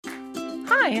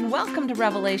Hi, and welcome to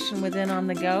Revelation Within on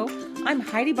the Go. I'm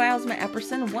Heidi Bilesma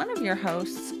Epperson, one of your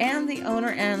hosts and the owner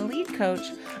and lead coach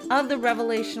of the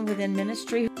Revelation Within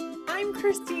Ministry. I'm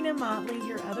Christina Motley,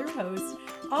 your other host,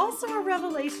 also a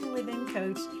Revelation Within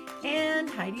coach and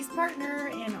Heidi's partner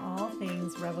in all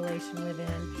things Revelation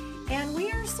Within. And we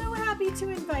are so happy to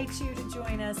invite you to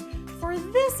join us for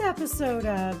this episode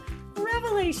of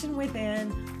Revelation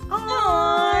Within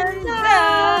on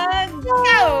the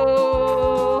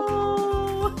Go.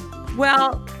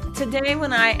 Well, today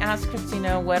when I asked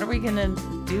Christina, what are we going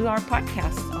to do our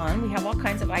podcast on? We have all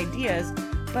kinds of ideas,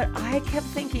 but I kept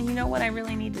thinking, you know what I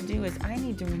really need to do is I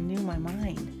need to renew my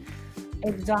mind.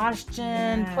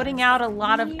 Exhaustion, putting out a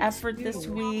lot of effort this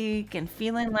week and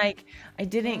feeling like I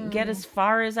didn't get as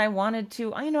far as I wanted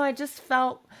to. I just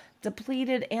felt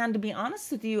depleted and, to be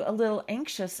honest with you, a little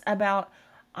anxious about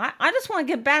I just want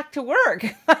to get back to work.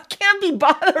 I can't be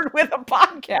bothered with a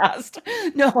podcast.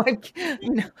 No,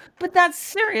 but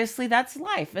that's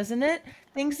life, isn't it?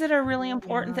 Things that are really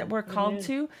important that we're called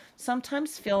to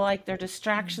sometimes feel like they're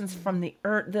distractions from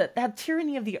that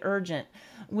tyranny of the urgent,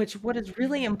 which what is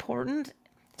really important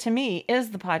to me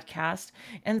is the podcast.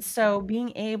 And so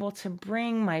being able to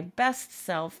bring my best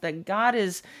self that God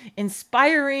is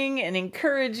inspiring and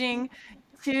encouraging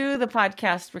to the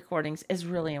podcast recordings is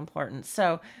really important.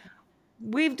 So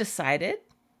we've decided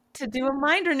to do a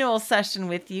mind renewal session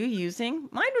with you using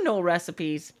mind renewal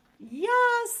recipes.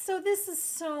 Yes, so this is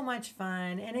so much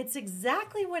fun, and it's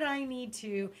exactly what I need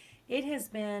to. It has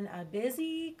been a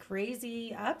busy,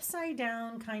 crazy, upside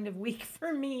down kind of week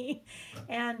for me.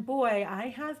 And boy, I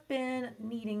have been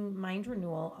needing mind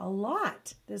renewal a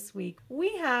lot this week.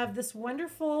 We have this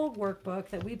wonderful workbook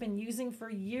that we've been using for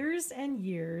years and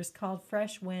years called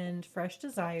Fresh Wind, Fresh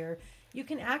Desire. You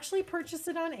can actually purchase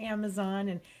it on Amazon,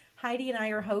 and Heidi and I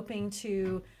are hoping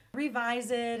to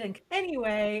revise it. And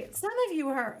anyway, some of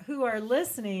you who are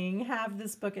listening have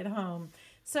this book at home.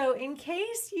 So in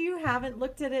case you haven't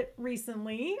looked at it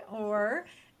recently, or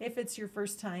if it's your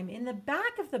first time, in the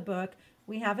back of the book,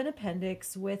 we have an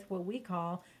appendix with what we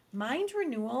call mind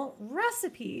renewal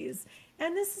recipes.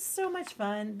 And this is so much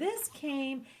fun. This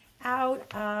came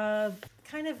out of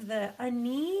kind of a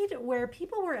need where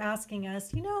people were asking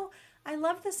us, I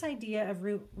love this idea of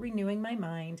renewing my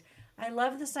mind. I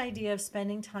love this idea of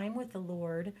spending time with the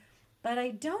Lord, but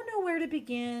I don't know where to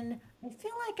begin. I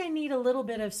feel like I need a little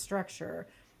bit of structure.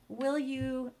 Will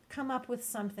you come up with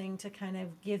something to kind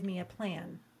of give me a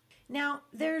plan? Now,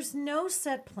 there's no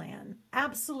set plan.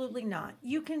 Absolutely not.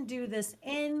 You can do this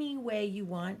any way you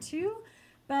want to,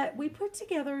 but we put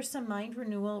together some mind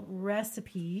renewal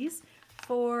recipes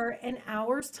for an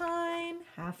hour's time,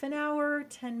 half an hour,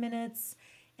 10 minutes,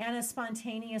 and a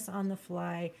spontaneous on the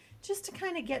fly, just to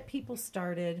kind of get people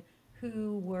started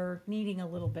who were needing a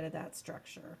little bit of that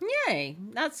structure. Yay.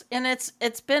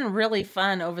 It's been really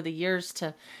fun over the years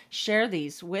to share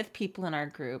these with people in our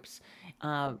groups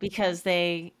because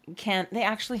they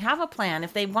actually have a plan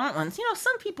if they want one.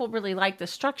 Some people really like the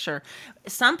structure.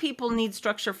 Some people need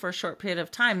structure for a short period of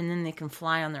time and then they can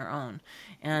fly on their own.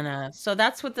 And so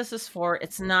that's what this is for.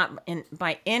 It's not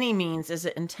by any means is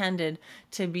it intended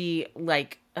to be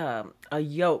like a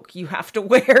yoke you have to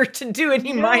wear to do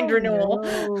any mind renewal.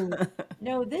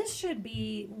 No, this should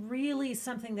be really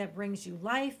something that brings you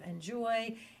life and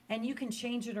joy, and you can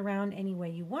change it around any way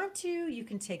you want to. You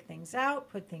can take things out,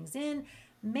 put things in,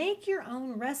 make your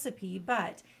own recipe.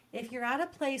 But if you're at a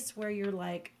place where you're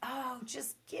like, oh,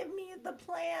 just give me the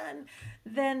plan,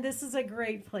 then this is a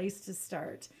great place to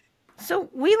start. So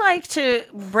we like to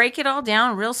break it all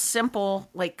down real simple,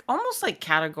 like almost like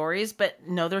categories, but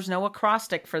no, there's no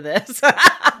acrostic for this.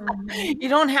 You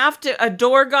don't have to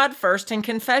adore God first and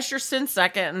confess your sin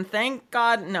second and thank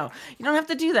God. No, you don't have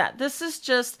to do that. This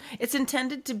is it's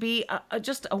intended to be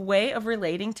just a way of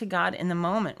relating to God in the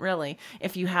moment, really.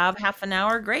 If you have half an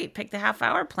hour, great, pick the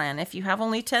half-hour plan. If you have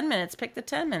only 10 minutes, pick the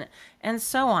 10-minute, and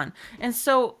so on. And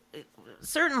so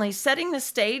certainly setting the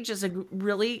stage is a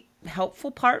really helpful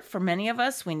part for many of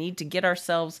us. We need to get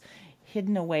ourselves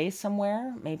hidden away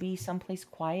somewhere, maybe someplace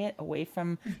quiet, away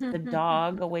from the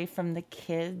dog, away from the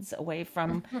kids, away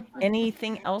from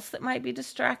anything else that might be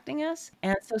distracting us.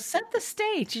 And so set the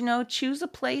stage, choose a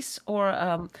place or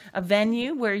a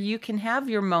venue where you can have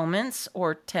your moments,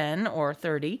 or 10 or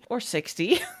 30 or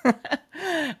 60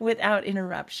 without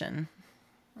interruption.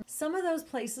 Some of those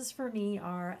places for me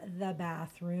are the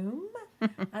bathroom,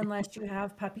 unless you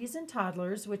have puppies and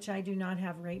toddlers, which I do not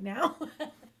have right now.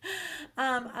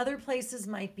 Other places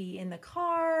might be in the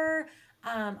car.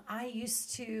 I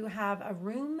used to have a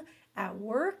room at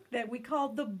work that we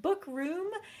called the book room,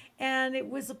 and it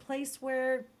was a place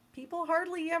where people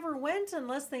hardly ever went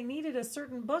unless they needed a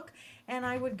certain book. And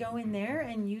I would go in there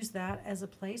and use that as a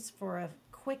place for a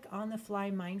quick on the fly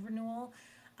mind renewal.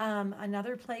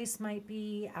 Another place might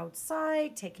be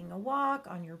outside, taking a walk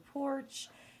on your porch.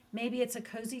 Maybe it's a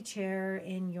cozy chair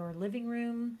in your living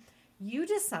room. You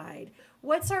decide.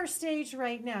 What's our stage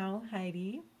right now,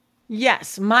 Heidi?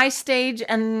 Yes, my stage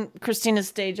and Christina's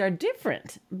stage are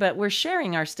different, but we're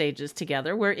sharing our stages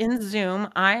together. We're in Zoom.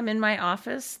 I'm in my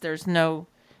office. There's no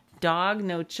dog,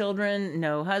 no children,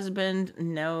 no husband,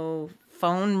 no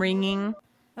phone ringing.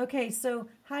 Okay, so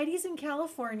Heidi's in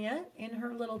California in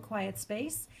her little quiet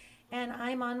space, and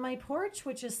I'm on my porch,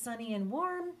 which is sunny and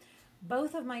warm.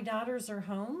 Both of my daughters are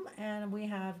home, and we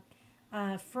have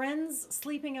friends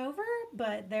sleeping over,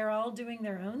 but they're all doing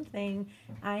their own thing.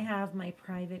 I have my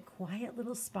private, quiet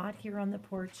little spot here on the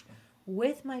porch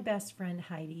with my best friend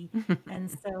Heidi. And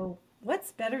so,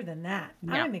 what's better than that?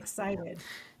 Yeah. I'm excited.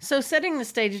 So setting the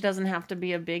stage doesn't have to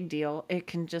be a big deal. It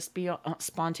can just be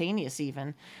spontaneous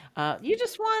even. You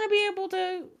just want to be able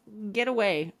to get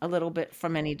away a little bit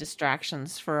from any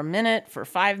distractions for a minute, for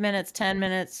 5 minutes, 10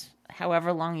 minutes,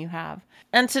 however long you have.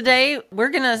 And today we're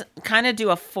going to kind of do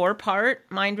a 4-part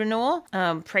mind renewal.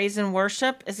 Praise and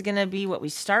worship is going to be what we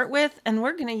start with. And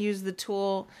we're going to use the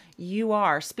tool You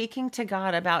Are, speaking to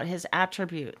God about his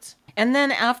attributes. And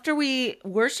then after we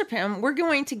worship him, we're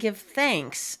going to give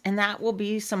thanks. And that will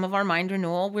be some of our mind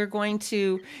renewal. We're going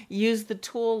to use the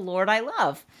tool Lord I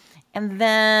Love. And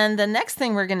then the next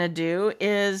thing we're going to do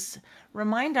is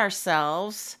remind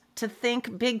ourselves to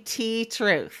think big T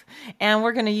truth. And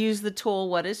we're going to use the tool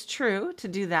What is True to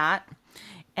do that.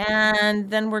 And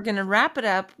then we're going to wrap it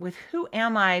up with who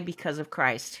am I because of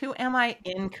Christ? Who am I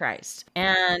in Christ?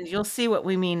 And you'll see what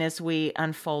we mean as we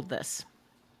unfold this.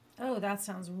 Oh, that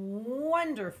sounds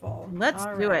wonderful. Let's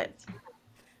All do right. it.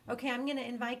 Okay, I'm going to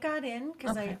invite God in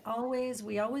because Okay.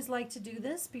 we always like to do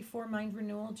this before mind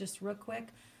renewal, just real quick.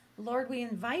 Lord, we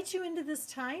invite you into this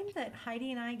time that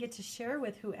Heidi and I get to share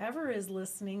with whoever is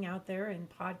listening out there in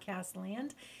podcast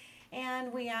land.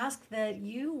 And we ask that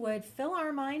you would fill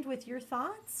our mind with your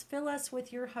thoughts, fill us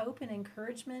with your hope and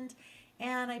encouragement.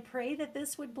 And I pray that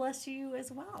this would bless you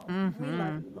as well. We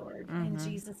love you, Lord. In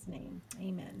Jesus' name,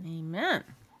 amen. Amen.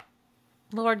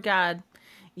 Lord God,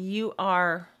 you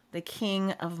are the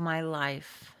King of my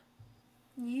life.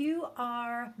 You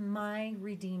are my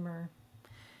Redeemer.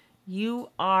 You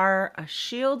are a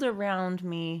shield around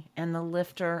me and the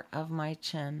lifter of my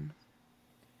chin.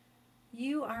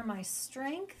 You are my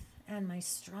strength and my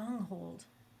stronghold.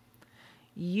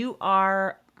 You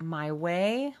are my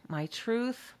way, my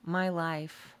truth, my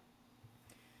life.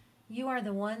 You are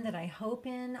the one that I hope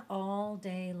in all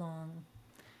day long.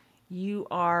 You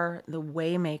are the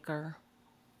waymaker.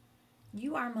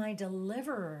 You are my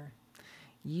deliverer.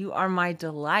 You are my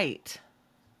delight.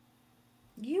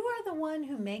 You are the one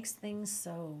who makes things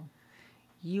so.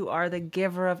 You are the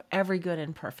giver of every good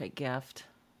and perfect gift.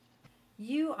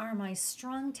 You are my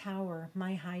strong tower,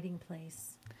 my hiding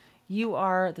place. You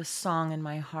are the song in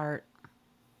my heart.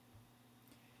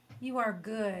 You are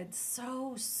good,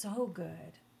 so, so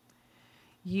good.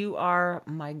 You are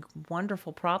my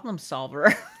wonderful problem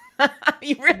solver.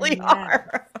 You really Yes.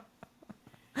 are.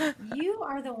 You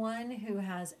are the one who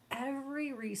has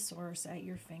every resource at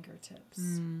your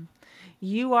fingertips.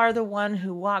 You are the one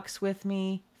who walks with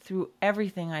me through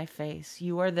everything I face.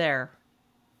 You are there.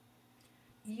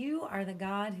 You are the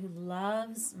God who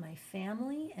loves my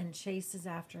family and chases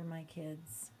after my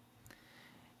kids.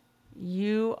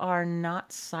 You are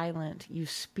not silent. You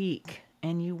speak,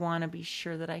 and you want to be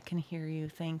sure that I can hear you.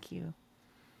 Thank you.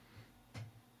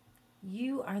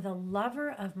 You are the lover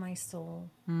of my soul.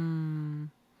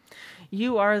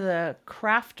 You are the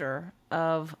crafter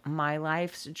of my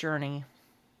life's journey.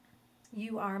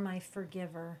 You are my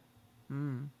forgiver.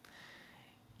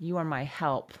 You are my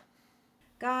help.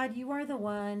 God, you are the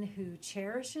one who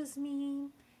cherishes me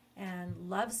and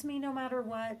loves me no matter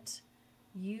what.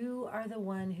 You are the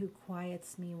one who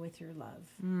quiets me with your love.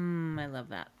 I love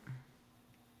that.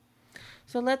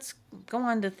 So let's go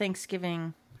on to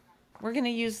Thanksgiving. We're going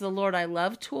to use the Lord I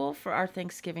Love tool for our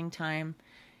Thanksgiving time.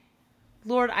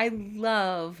 Lord, I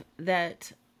love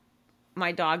that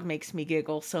my dog makes me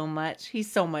giggle so much.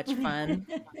 He's so much fun.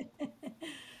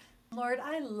 Lord,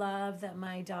 I love that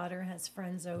my daughter has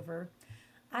friends over.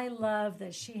 I love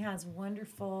that she has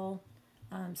wonderful,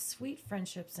 sweet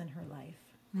friendships in her life.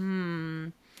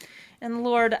 And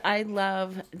Lord, I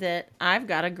love that I've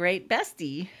got a great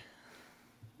bestie.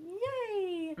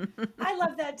 Yay! I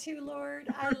love that too, Lord.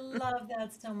 I love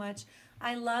that so much.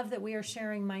 I love that we are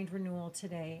sharing mind renewal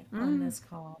today on this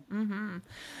call. Mm-hmm.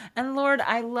 And Lord,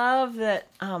 I love that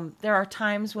there are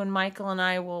times when Michael and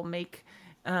I will make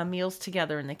meals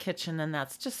together in the kitchen, and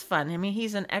that's just fun. I mean,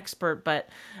 he's an expert, but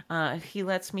he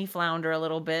lets me flounder a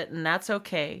little bit, and that's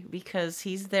okay because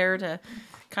he's there to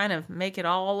kind of make it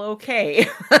all okay.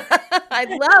 I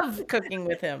love cooking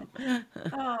with him.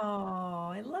 Oh,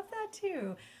 I love that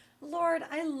too. Lord,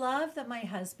 I love that my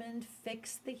husband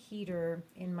fixed the heater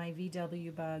in my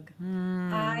VW bug.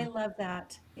 I love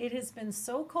that. It has been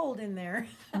so cold in there.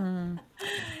 And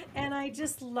I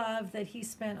just love that he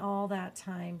spent all that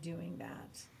time doing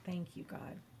that. Thank you,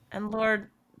 God. And Lord,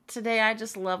 today I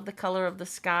just love the color of the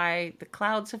sky. The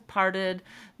clouds have parted.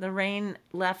 The rain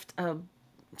left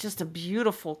just a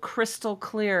beautiful crystal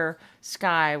clear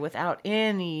sky without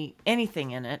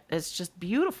anything in it. It's just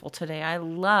beautiful today. I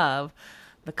love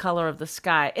the color of the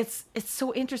sky. It's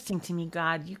so interesting to me,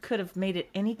 God. You could have made it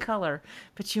any color,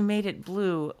 but you made it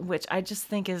blue, which I just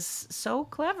think is so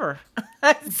clever.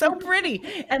 It's so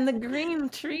pretty. And the green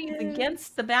trees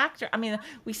against the backdrop. I mean,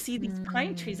 we see these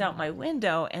pine trees out my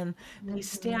window and they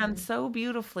stand so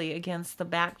beautifully against the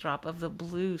backdrop of the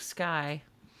blue sky.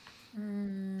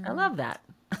 I love that.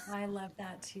 I love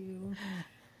that too.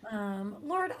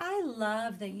 Lord, I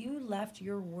love that you left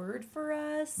your word for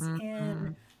us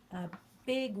in a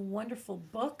big, wonderful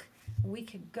book. We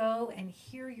could go and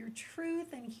hear your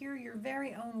truth and hear your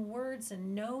very own words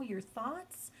and know your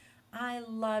thoughts. I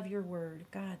love your word.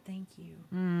 God, thank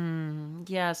you.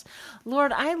 Yes.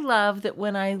 Lord, I love that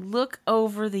when I look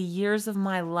over the years of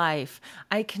my life,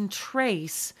 I can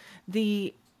trace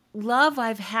the love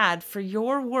I've had for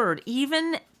your word,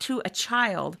 even to a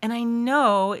child. And I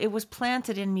know it was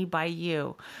planted in me by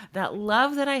you. That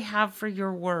love that I have for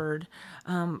your word,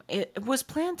 it was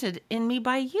planted in me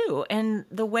by you. And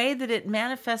the way that it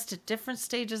manifests at different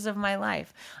stages of my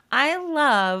life. I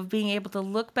love being able to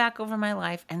look back over my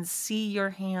life and see your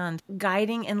hand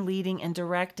guiding and leading and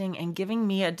directing and giving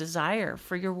me a desire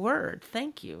for your word.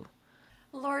 Thank you.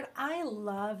 Lord, I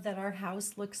love that our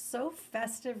house looks so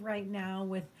festive right now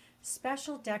with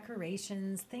special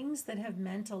decorations, things that have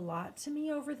meant a lot to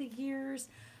me over the years.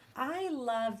 I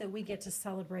love that we get to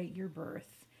celebrate your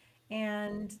birth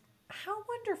and how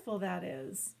wonderful that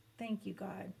is. Thank you,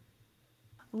 God.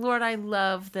 Lord, I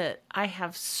love that I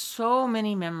have so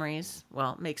many memories.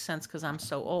 Well, it makes sense because I'm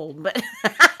so old, but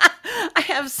I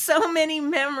have so many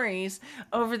memories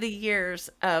over the years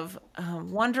of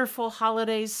wonderful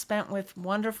holidays spent with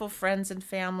wonderful friends and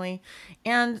family,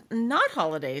 and not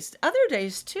holidays, other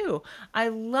days too. I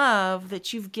love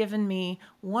that you've given me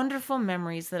wonderful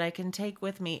memories that I can take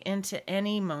with me into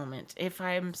any moment. If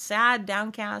I'm sad,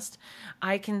 downcast,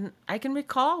 I can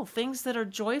recall things that are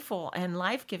joyful and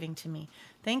life-giving to me.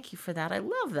 Thank you for that. I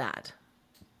love that.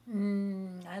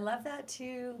 I love that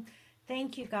too.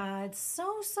 Thank you, God.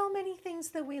 So many things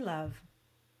that we love.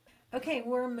 Okay,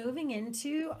 we're moving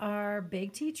into our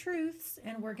big T truths,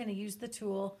 and we're going to use the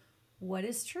tool, What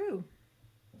is True?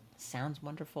 Sounds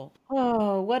wonderful.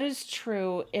 Oh, what is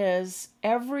true is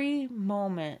every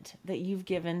moment that you've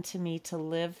given to me to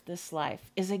live this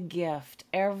life is a gift.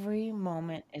 Every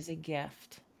moment is a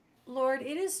gift. Lord,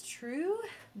 it is true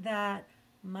that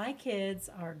my kids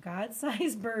are God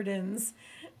sized burdens,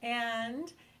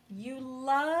 and you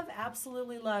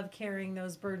absolutely love carrying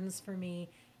those burdens for me.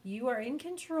 You are in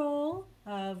control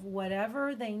of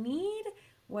whatever they need,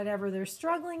 whatever they're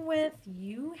struggling with.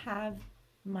 You have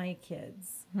my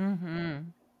kids.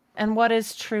 And what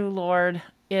is true, Lord,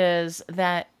 is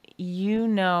that you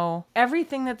know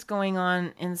everything that's going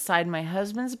on inside my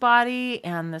husband's body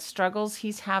and the struggles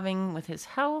he's having with his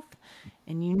health.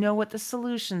 And you know what the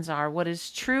solutions are. What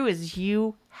is true is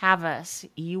you have us.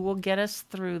 You will get us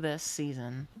through this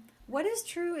season. What is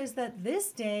true is that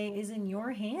this day is in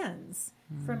your hands,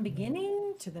 from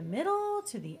beginning to the middle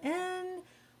to the end.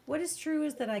 What is true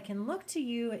is that I can look to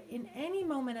you in any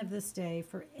moment of this day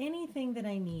for anything that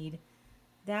I need.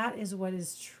 That is what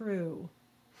is true.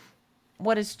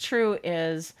 What is true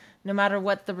is no matter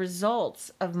what the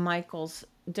results of Michael's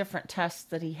different tests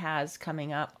that he has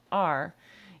coming up are,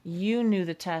 you knew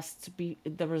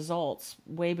the results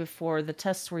way before the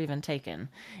tests were even taken.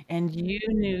 And you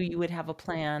knew you would have a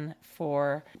plan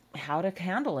for how to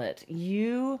handle it.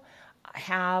 You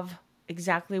have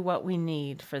exactly what we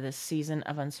need for this season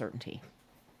of uncertainty.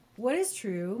 What is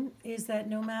true is that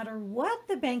no matter what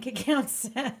the bank account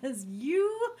says,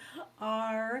 you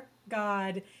are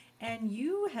God and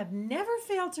you have never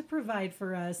failed to provide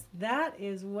for us. That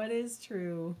is what is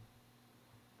true.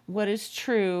 what is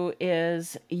true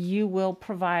is you will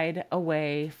provide a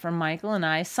way for Michael and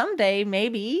I someday,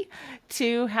 maybe,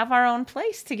 to have our own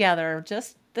place together,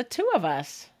 just the two of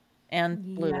us.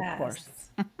 And Blue, of course.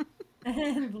 Yes.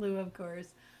 And Blue, of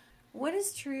course. What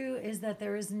is true is that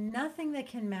there is nothing that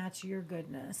can match your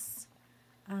goodness.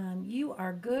 You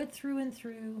are good through and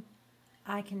through.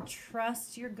 I can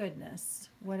trust your goodness.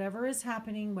 Whatever is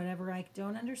happening, whatever I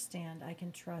don't understand, I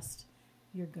can trust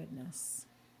your goodness.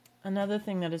 Another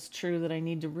thing that is true that I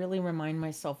need to really remind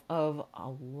myself of a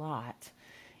lot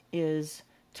is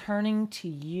turning to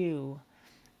you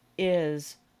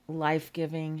is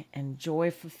life-giving and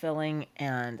joy-fulfilling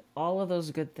and all of those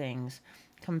good things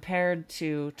compared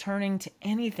to turning to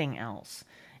anything else.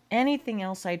 Anything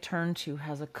else I turn to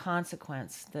has a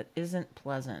consequence that isn't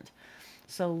pleasant.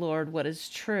 So, Lord, what is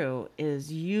true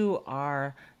is you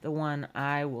are the one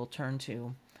I will turn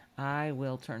to. I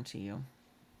will turn to you.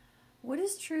 What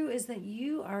is true is that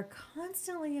you are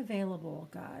constantly available,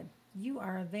 God. You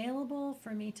are available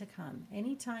for me to come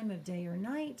any time of day or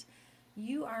night.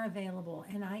 You are available,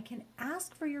 and I can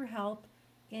ask for your help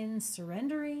in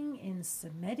surrendering, in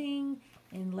submitting,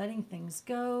 in letting things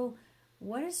go.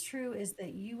 What is true is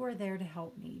that you are there to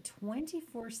help me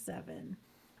 24/7.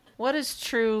 What is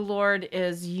true, Lord,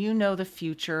 is you know the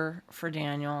future for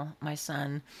Daniel, my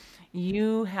son.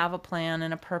 You have a plan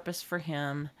and a purpose for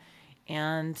him.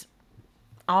 And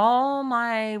all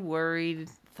my worried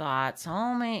thoughts,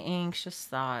 all my anxious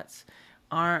thoughts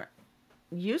aren't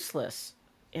useless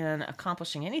in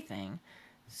accomplishing anything.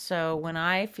 So when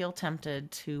I feel tempted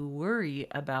to worry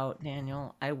about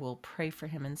Daniel, I will pray for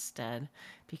him instead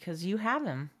because you have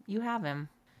him. You have him.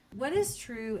 What is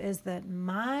true is that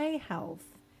my health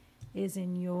is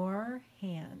in your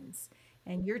hands,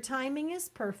 and your timing is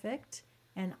perfect,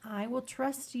 and I will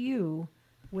trust you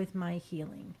with my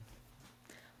healing.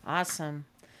 Awesome.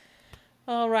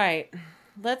 All right.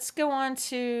 Let's go on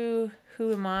to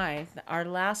who am I? Our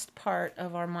last part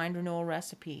of our mind renewal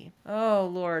recipe. Oh,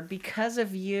 Lord, because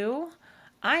of you,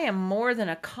 I am more than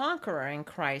a conqueror in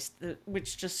Christ,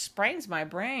 which just sprains my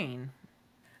brain.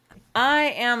 I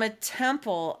am a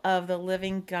temple of the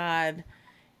living God.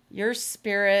 Your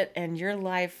spirit and your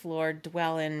life, Lord,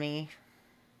 dwell in me.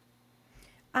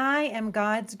 I am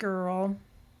God's girl.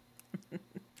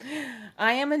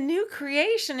 I am a new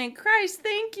creation in Christ.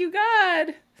 Thank you,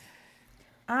 God.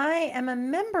 I am a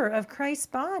member of Christ's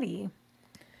body.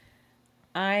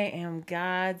 I am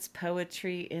God's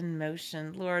poetry in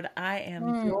motion. Lord, I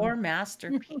am your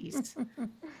masterpiece.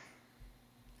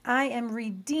 I am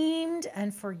redeemed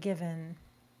and forgiven.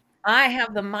 I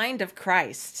have the mind of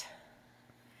Christ.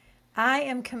 I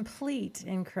am complete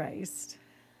in Christ.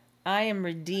 I am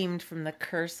redeemed from the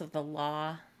curse of the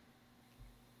law.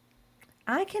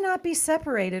 I cannot be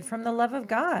separated from the love of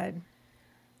God.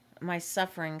 My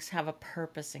sufferings have a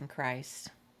purpose in Christ.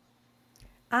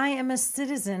 I am a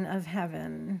citizen of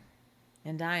heaven.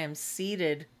 And I am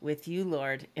seated with you,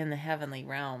 Lord, in the heavenly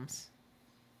realms.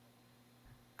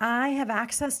 I have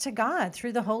access to God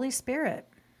through the Holy Spirit.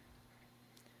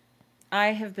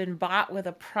 I have been bought with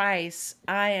a price.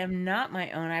 I am not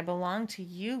my own. I belong to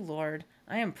you, Lord.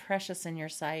 I am precious in your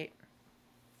sight.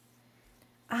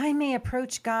 I may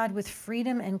approach God with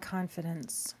freedom and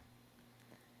confidence.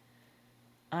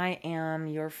 I am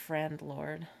your friend,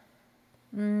 Lord.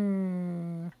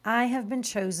 I have been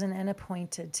chosen and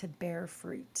appointed to bear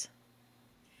fruit.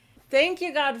 Thank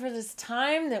you, God, for this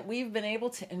time that we've been able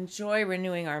to enjoy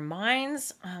renewing our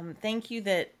minds. Thank you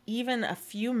that even a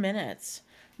few minutes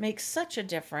makes such a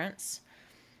difference.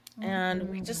 And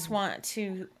we just want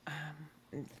to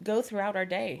go throughout our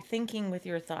day thinking with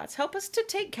your thoughts. Help us to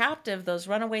take captive those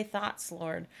runaway thoughts,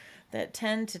 Lord, that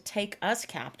tend to take us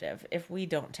captive if we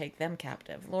don't take them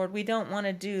captive. Lord, we don't want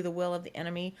to do the will of the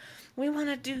enemy. We want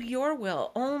to do your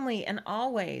will only and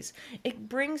always. It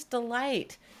brings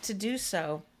delight to do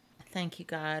so. Thank you,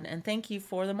 God, and thank you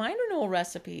for the mind renewal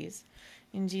recipes.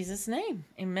 In Jesus' name,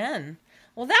 amen.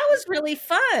 Well, that was really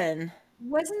fun.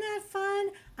 Wasn't that fun?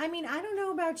 I mean, I don't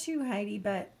know about you, Heidi,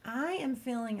 but I am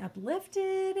feeling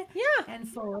uplifted and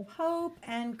full of hope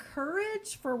and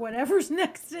courage for whatever's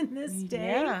next in this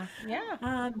day. Yeah.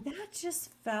 That just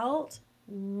felt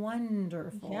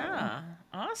wonderful. Yeah,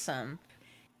 awesome.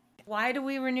 Why do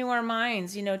we renew our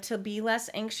minds? To be less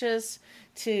anxious,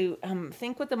 to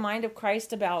think with the mind of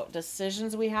Christ about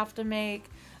decisions we have to make,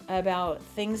 about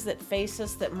things that face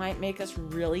us that might make us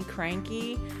really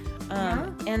cranky,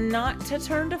 and not to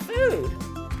turn to food.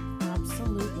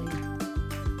 Absolutely.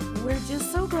 We're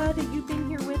just so glad that you've been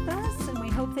here with us, and we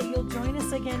hope that you'll join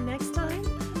us again next time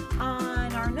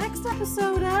on our next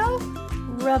episode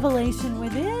of Revelation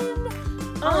Within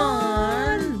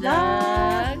On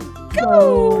the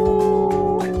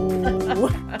go.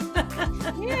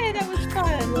 Yay, that was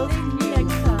fun. Thank you.